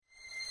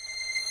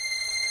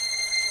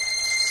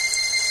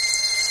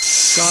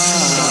Hello,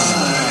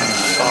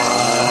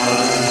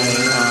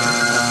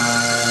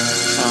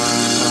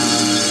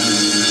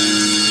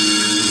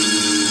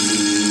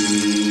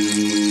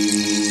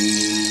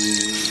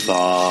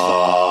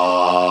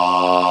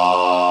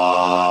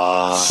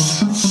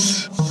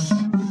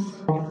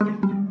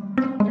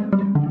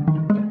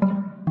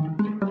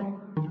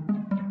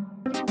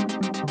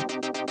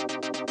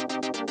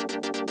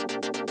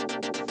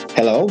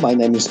 my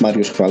name is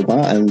Mariusz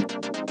Chwalba, and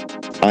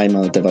I'm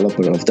a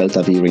developer of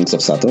Delta V Rings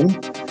of Saturn.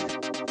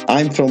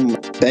 I'm from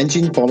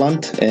Będzin,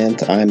 Poland,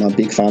 and I'm a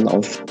big fan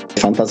of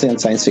fantasy and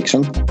science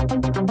fiction.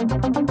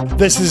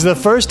 This is the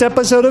first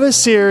episode of a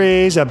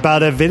series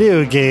about a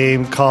video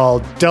game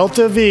called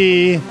Delta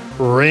V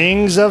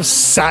Rings of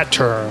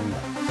Saturn.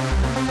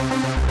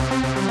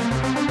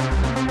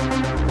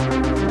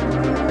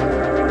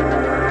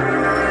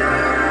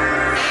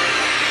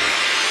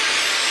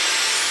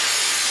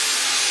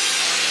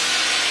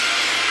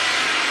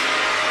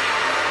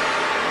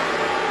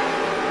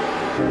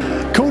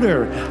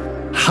 Coder,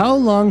 how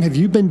long have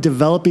you been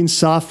developing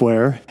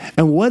software,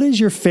 and what is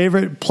your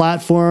favorite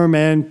platform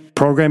and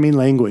programming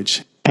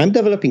language? I'm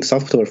developing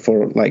software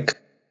for like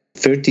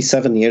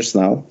 37 years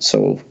now,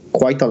 so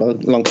quite a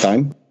long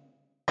time.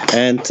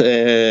 And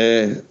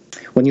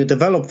when you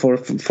develop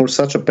for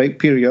such a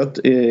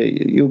period,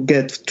 you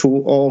get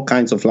through all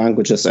kinds of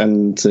languages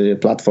and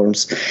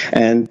platforms.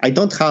 And I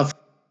don't have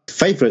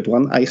favorite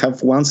one. I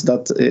have ones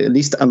that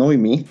least annoy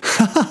me,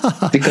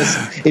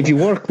 because if you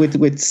work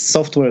with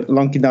software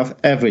long enough,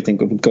 everything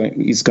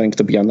is going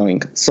to be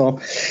annoying. So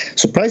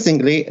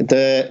surprisingly,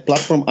 the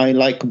platform I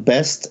like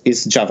best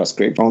is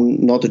JavaScript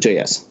on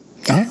Node.js.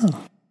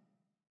 Oh.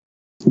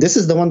 This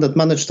is the one that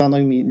managed to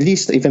annoy me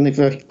least, even if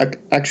I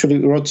actually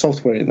wrote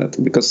software in it,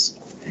 because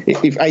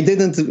if I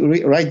didn't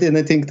write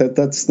anything,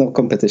 that's no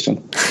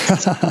competition.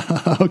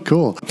 Oh,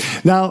 cool.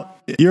 Now,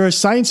 you're a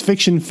science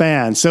fiction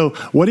fan, so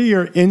what are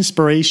your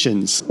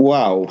inspirations?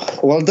 Wow.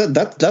 Well,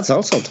 that's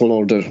also a tall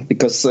order,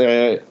 because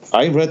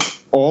I read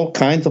all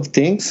kinds of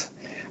things.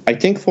 I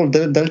think for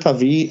the Delta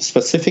V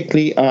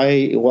specifically,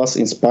 I was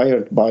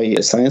inspired by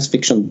science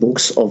fiction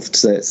books of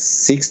the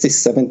 60s,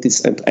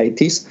 70s, and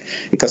 80s,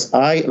 because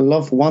I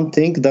love one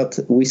thing that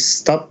we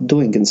stopped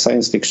doing in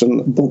science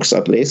fiction books,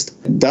 at least.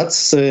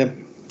 That's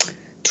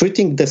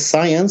treating the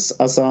science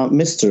as a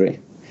mystery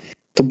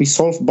to be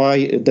solved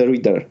by the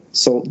reader.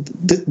 So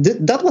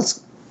that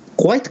was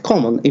quite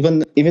common,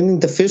 even in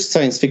the first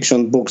science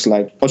fiction books,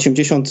 like 80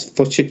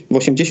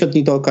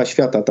 dni dookoła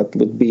świata, that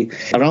would be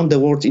around the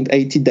world in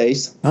 80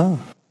 days. Oh.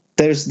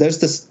 There's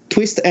this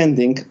twist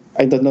ending.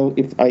 I don't know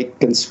if I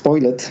can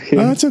spoil it here.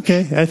 Oh, it's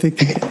okay. I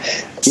think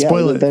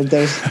spoil it.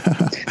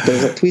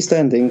 There's a twist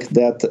ending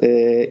that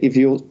if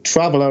you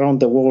travel around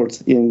the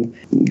world in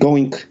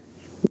going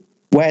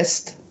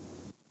west,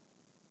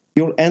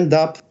 you'll end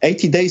up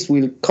 80 days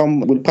will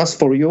pass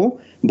for you,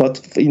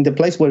 but in the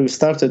place where you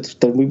started,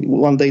 there will be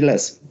 1 day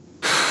less.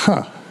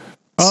 Huh.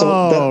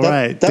 So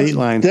right.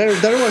 Dateline. There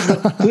was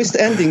a twist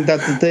ending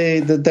that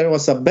there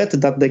was a bet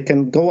that they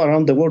can go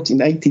around the world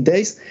in 80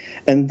 days,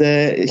 and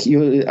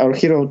our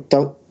hero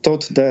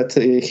thought that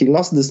he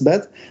lost this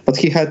bet, but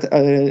he had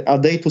a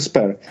day to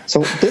spare.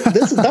 So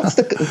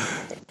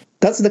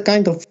that's the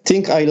kind of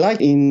thing I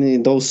like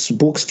in those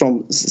books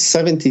from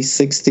 70s,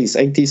 60s,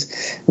 80s,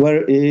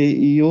 where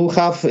you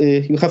have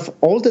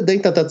all the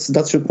data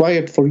that's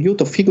required for you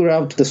to figure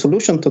out the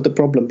solution to the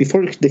problem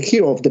before the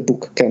hero of the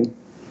book can.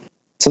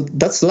 So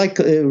that's like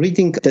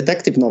reading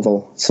detective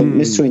novel, some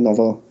mystery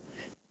novel,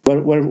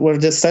 where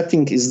the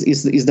setting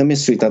is the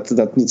mystery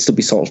that needs to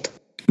be solved.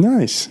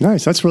 Nice.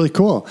 That's really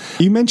cool.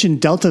 You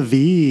mentioned Delta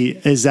V.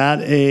 Is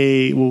that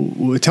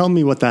tell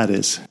me what that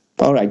is.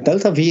 All right,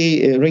 Delta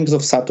V Rings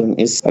of Saturn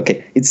it's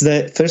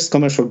the first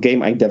commercial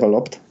game I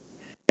developed.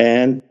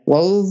 And,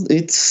 well,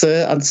 it's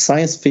a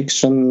science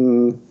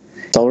fiction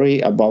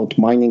story about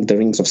mining the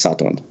rings of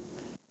Saturn.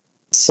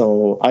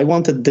 So I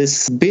wanted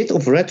this bit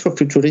of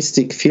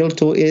retro-futuristic feel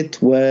to it,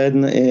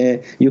 when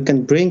you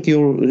can bring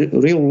your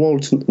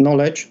real-world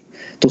knowledge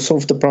to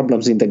solve the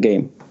problems in the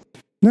game.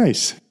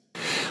 Nice.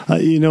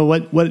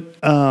 What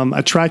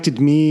attracted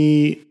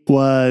me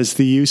was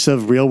the use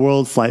of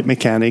real-world flight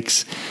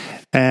mechanics,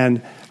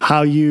 and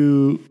how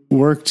you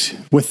worked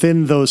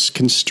within those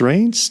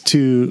constraints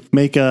to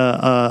make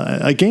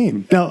a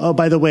game. Now,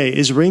 by the way,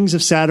 is Rings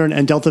of Saturn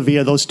and Delta V,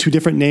 are those two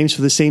different names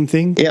for the same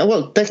thing? Yeah,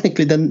 well,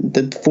 technically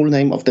the full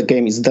name of the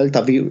game is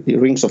Delta V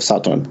Rings of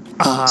Saturn.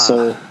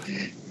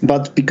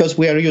 But because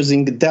we are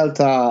using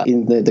delta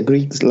in the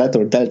Greek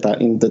letter delta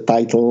in the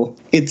title,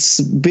 it's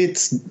a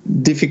bit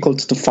difficult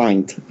to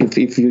find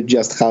if you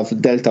just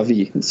have delta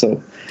V.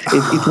 So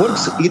it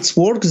works. It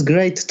works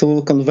great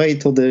to convey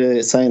to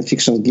the science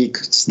fiction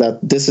geeks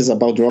that this is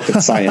about rocket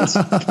science,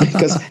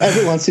 because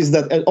everyone sees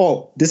that.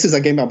 This is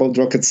a game about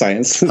rocket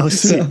science. Oh,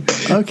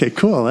 sweet. Okay,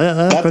 cool.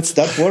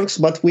 That works,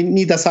 but we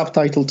need a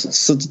subtitle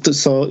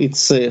so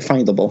it's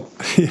findable.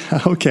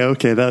 Yeah.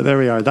 Okay. There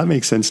we are. That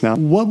makes sense now.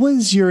 What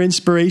was your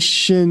inspiration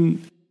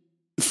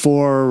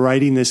for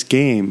writing this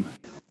game?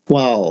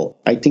 Wow,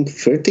 I think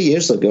 30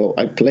 years ago,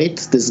 I played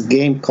this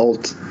game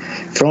called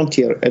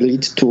Frontier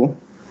Elite 2.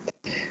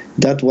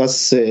 That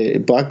was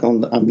back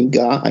on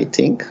Amiga, I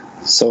think.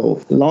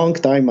 So, long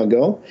time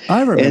ago.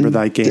 I remember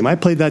that game. I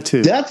played that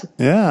too.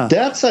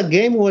 That's a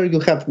game where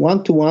you have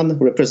one-to-one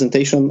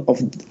representation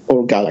of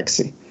our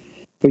galaxy.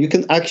 Where you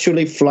can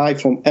actually fly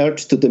from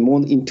Earth to the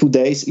moon in 2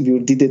 days if you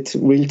did it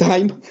real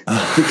time.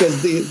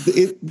 Because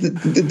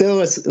there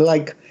was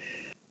like...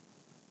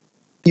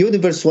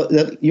 universe,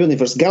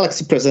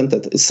 galaxy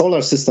presented,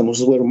 solar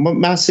systems were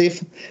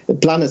massive,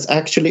 planets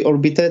actually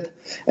orbited,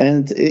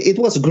 and it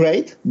was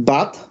great,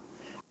 but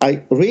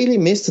I really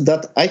missed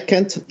that I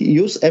can't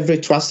use every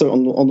thruster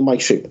on my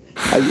ship.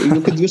 You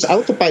could use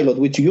autopilot,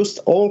 which used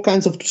all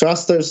kinds of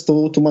thrusters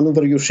to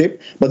maneuver your ship,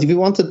 but if you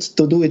wanted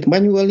to do it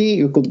manually,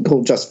 you could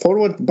go just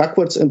forward,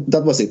 backwards, and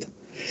that was it.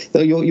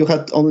 So you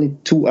had only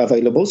 2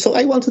 available. So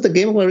I wanted a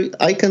game where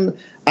I can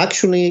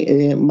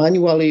actually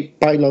manually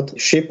pilot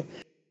ship,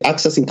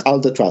 accessing all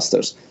the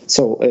thrusters.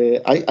 So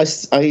I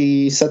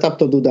set up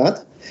to do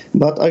that,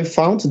 but I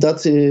found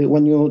that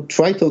when you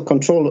try to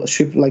control a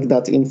ship like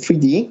that in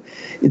 3D,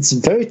 it's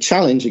very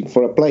challenging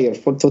for a player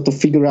to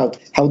figure out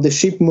how the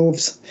ship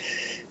moves.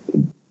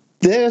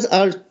 There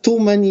are too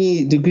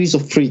many degrees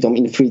of freedom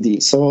in 3D,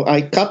 so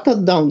I cut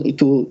that down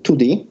into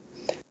 2D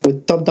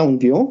with top-down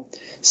view.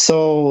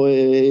 So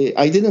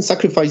I didn't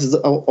sacrifice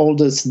all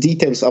these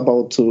details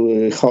about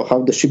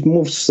how the ship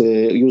moves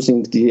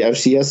using the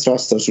RCS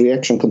thrusters,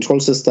 reaction control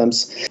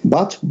systems.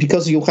 But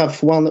because you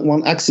have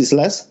one axis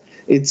less,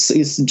 it's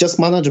just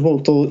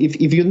manageable to,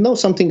 if you know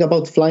something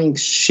about flying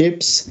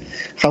ships,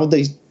 how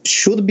they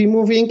should be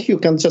moving, you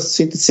can just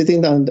sit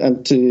in and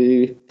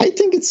I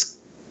think it's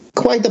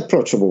quite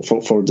approachable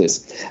for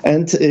this.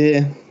 And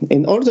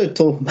in order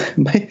to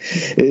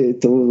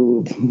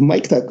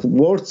make that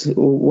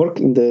work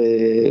in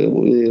the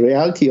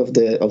reality of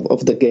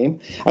the game,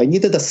 I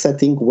needed a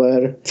setting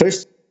where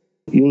first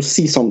you'll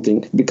see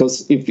something,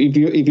 because if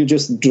you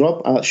just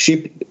drop a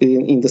ship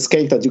in the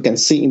scale that you can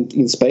see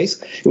in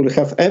space, you will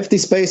have empty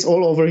space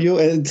all over you,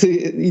 and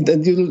you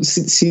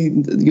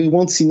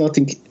won't see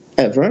nothing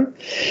ever.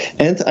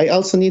 And I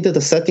also needed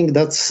a setting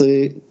that's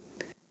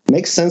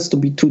makes sense to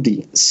be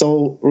 2D.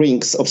 So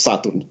rings of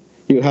Saturn.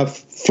 You have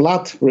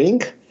flat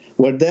ring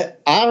where there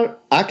are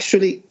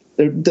actually...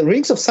 The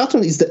rings of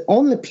Saturn is the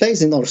only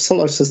place in our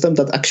solar system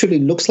that actually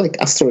looks like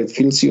asteroid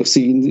fields you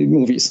see in the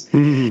movies.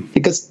 Mm-hmm.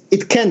 Because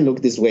it can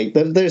look this way.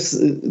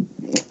 There's,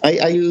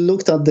 I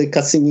looked at the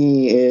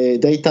Cassini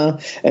data,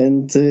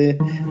 and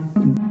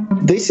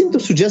they seem to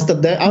suggest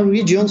that there are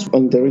regions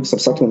on the rings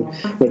of Saturn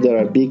where there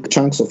are big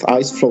chunks of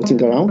ice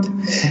floating around,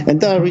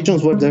 and there are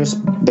regions where there's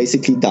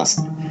basically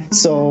dust.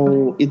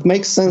 So it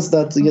makes sense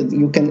that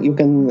you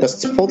can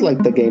just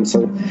spotlight the game.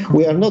 So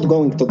we are not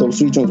going to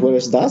those regions where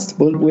there's dust,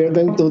 but we are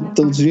going to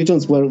those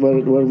regions where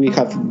we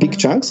have big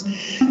chunks.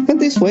 And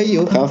this way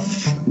you have,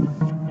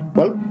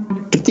 well,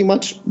 pretty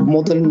much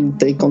modern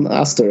take on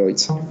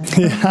asteroids.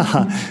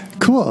 Yeah,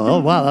 cool. Oh,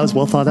 wow, that was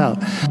well thought out.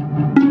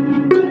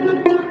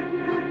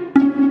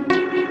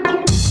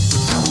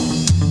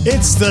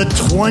 It's the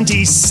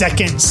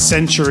 22nd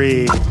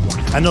century,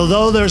 and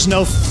although there's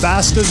no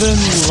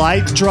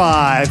faster-than-light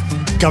drive,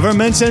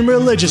 governments and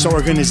religious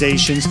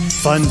organizations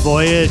fund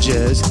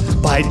voyages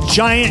by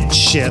giant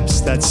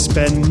ships that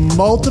spend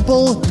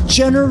multiple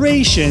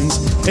generations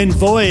in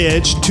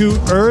voyage to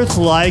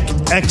Earth-like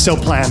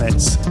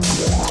exoplanets.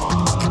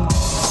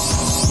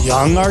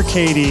 Young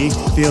Arkady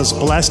feels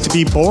blessed to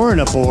be born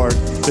aboard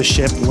the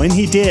ship when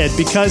he did,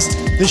 because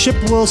the ship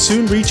will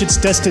soon reach its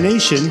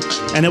destination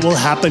and it will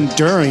happen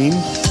during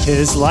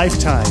his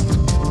lifetime.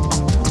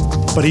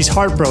 But he's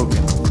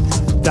heartbroken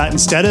that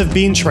instead of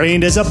being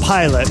trained as a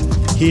pilot,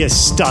 he is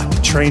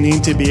stuck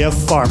training to be a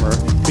farmer,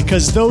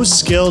 because those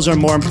skills are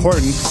more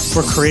important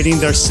for creating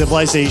their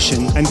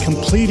civilization and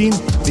completing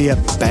the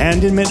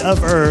abandonment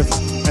of Earth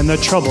and the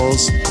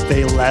troubles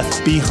they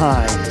left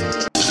behind.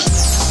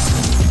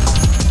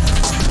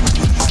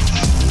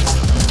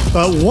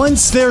 But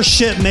once their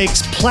ship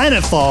makes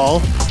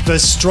planetfall, the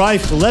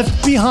strife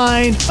left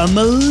behind a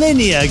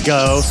millennia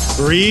ago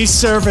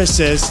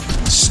resurfaces,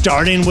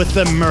 starting with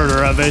the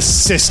murder of his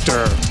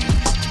sister.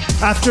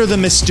 After the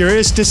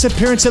mysterious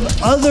disappearance of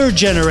other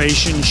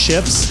generation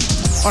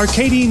ships,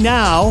 Arkady,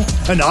 now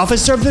an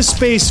officer of the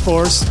Space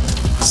Force,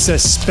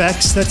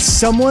 suspects that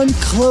someone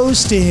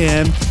close to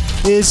him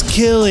is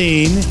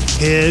killing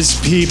his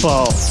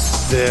people.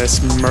 This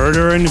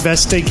murder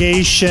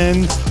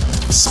investigation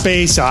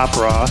space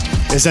opera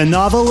is a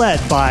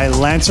novelette by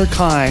Lancer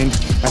Kind,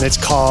 and it's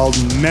called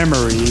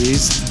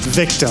Memories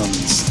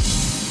Victims.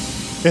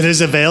 It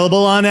is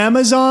available on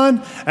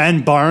Amazon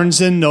and Barnes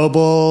 &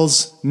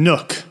 Noble's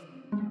Nook.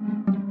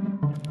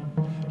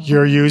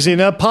 You're using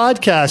a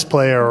podcast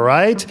player,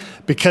 right?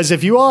 Because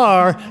if you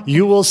are,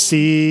 you will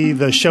see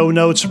the show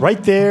notes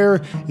right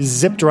there,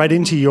 zipped right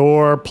into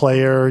your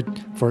player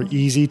for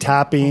easy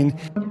tapping.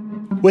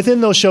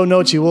 Within those show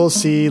notes, you will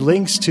see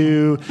links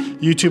to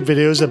YouTube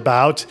videos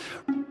about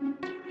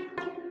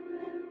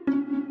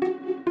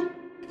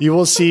you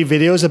will see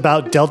videos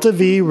about Delta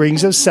V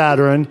Rings of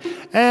Saturn,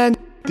 and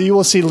you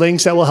will see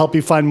links that will help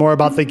you find more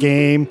about the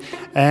game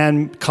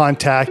and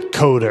contact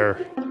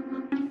Coder.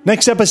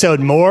 Next episode,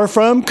 more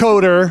from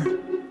Coder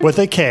with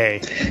a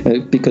K.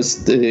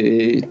 Because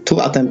 2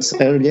 attempts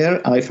earlier,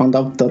 I found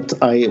out that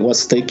I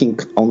was taking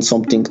on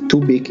something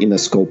too big in a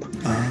scope.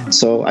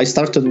 So I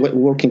started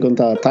working on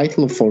the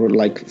title for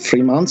like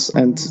 3 months,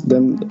 and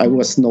then I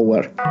was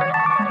nowhere.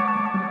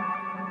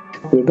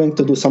 We're going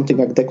to do something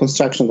like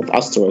deconstruction of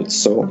asteroids.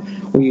 So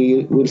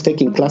we're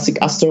taking classic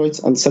asteroids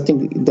and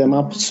setting them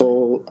up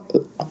so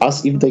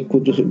as if they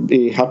could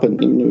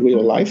happen in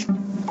real life.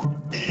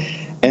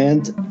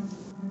 And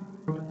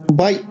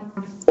by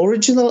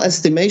original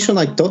estimation,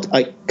 I thought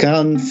I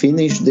can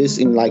finish this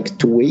in like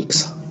 2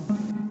 weeks.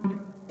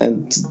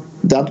 And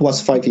that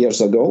was 5 years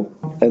ago,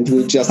 and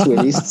we just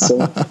released.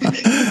 So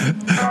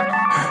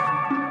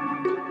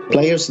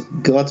players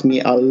got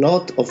me a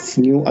lot of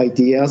new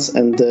ideas,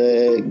 and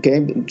the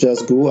game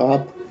just grew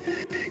up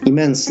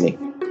immensely.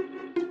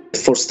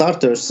 For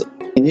starters,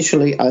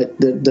 initially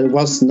there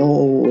was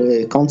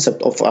no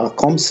concept of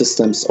comm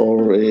systems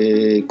or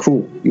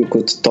crew you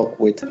could talk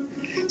with.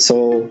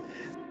 So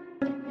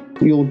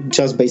you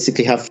just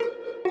basically have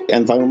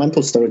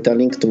environmental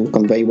storytelling to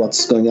convey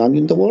what's going on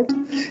in the world,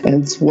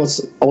 and it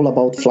was all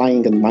about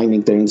flying and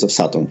mining the rings of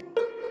Saturn.